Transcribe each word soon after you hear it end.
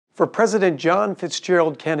For President John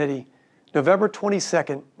Fitzgerald Kennedy, November 22,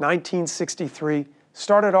 1963,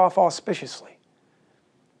 started off auspiciously.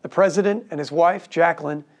 The president and his wife,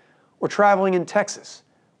 Jacqueline, were traveling in Texas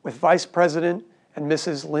with Vice President and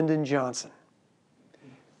Mrs. Lyndon Johnson.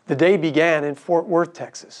 The day began in Fort Worth,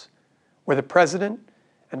 Texas, where the president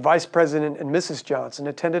and Vice President and Mrs. Johnson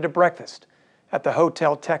attended a breakfast at the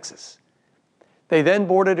Hotel Texas. They then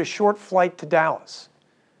boarded a short flight to Dallas.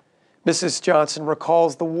 Mrs. Johnson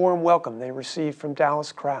recalls the warm welcome they received from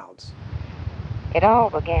Dallas crowds. It all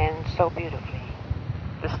began so beautifully.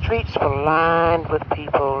 The streets were lined with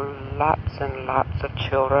people, lots and lots of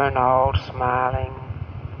children, all smiling,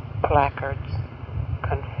 placards,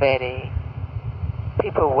 confetti,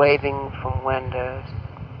 people waving from windows.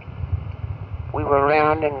 We were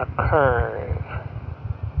rounding a curve,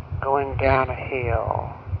 going down a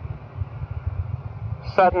hill.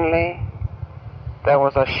 Suddenly, there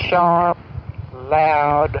was a sharp,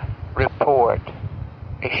 loud report,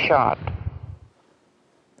 a shot.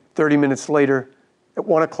 30 minutes later, at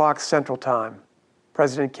 1 o'clock Central Time,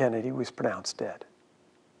 President Kennedy was pronounced dead.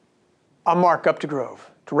 I'm Mark Updegrove,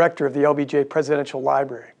 director of the LBJ Presidential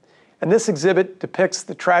Library, and this exhibit depicts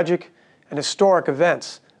the tragic and historic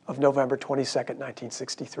events of November 22,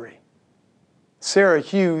 1963. Sarah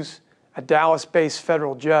Hughes, a Dallas-based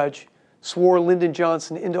federal judge, swore Lyndon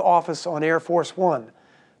Johnson into office on Air Force One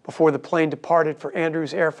before the plane departed for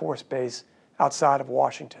Andrews Air Force Base outside of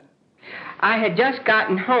Washington. I had just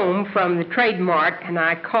gotten home from the trademark and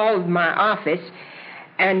I called my office,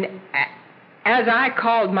 and as I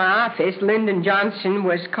called my office, Lyndon Johnson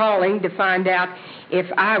was calling to find out if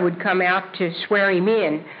I would come out to swear him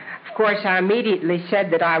in. Of course, I immediately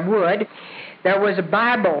said that I would. There was a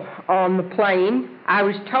Bible on the plane. I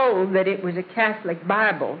was told that it was a Catholic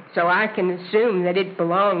Bible, so I can assume that it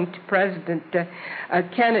belonged to President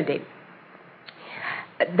Kennedy.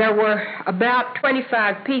 There were about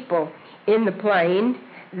 25 people in the plane.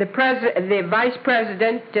 The Vice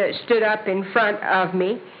President stood up in front of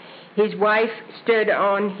me. His wife stood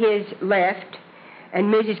on his left,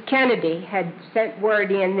 and Mrs. Kennedy had sent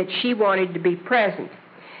word in that she wanted to be present.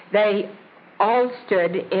 They all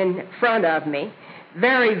stood in front of me,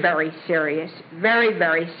 very, very serious, very,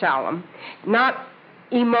 very solemn, not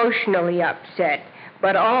emotionally upset,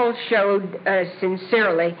 but all showed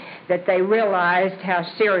sincerely that they realized how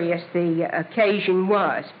serious the occasion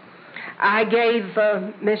was. I gave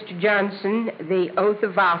Mr. Johnson the oath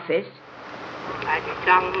of office. I do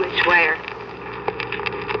solemnly swear.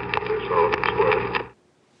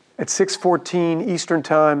 At 6:14 Eastern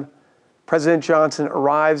Time, President Johnson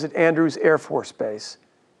arrives at Andrews Air Force Base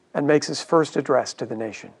and makes his first address to the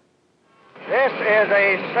nation. This is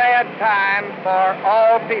a sad time for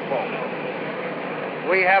all people.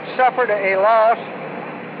 We have suffered a loss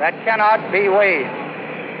that cannot be weighed.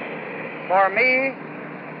 For me,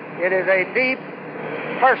 it is a deep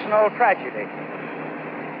personal tragedy.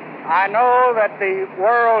 I know that the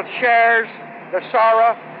world shares the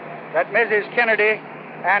sorrow that Mrs. Kennedy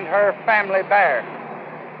and her family bear.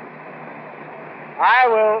 I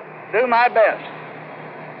will do my best.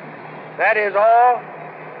 That is all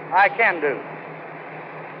I can do.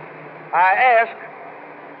 I ask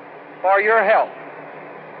for your help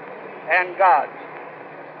and God's.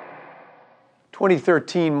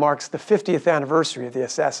 2013 marks the 50th anniversary of the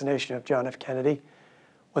assassination of John F. Kennedy,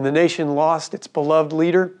 when the nation lost its beloved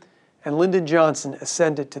leader and Lyndon Johnson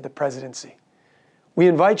ascended to the presidency. We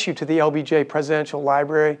invite you to the LBJ Presidential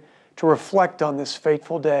Library to reflect on this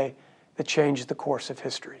fateful day that changed the course of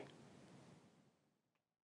history.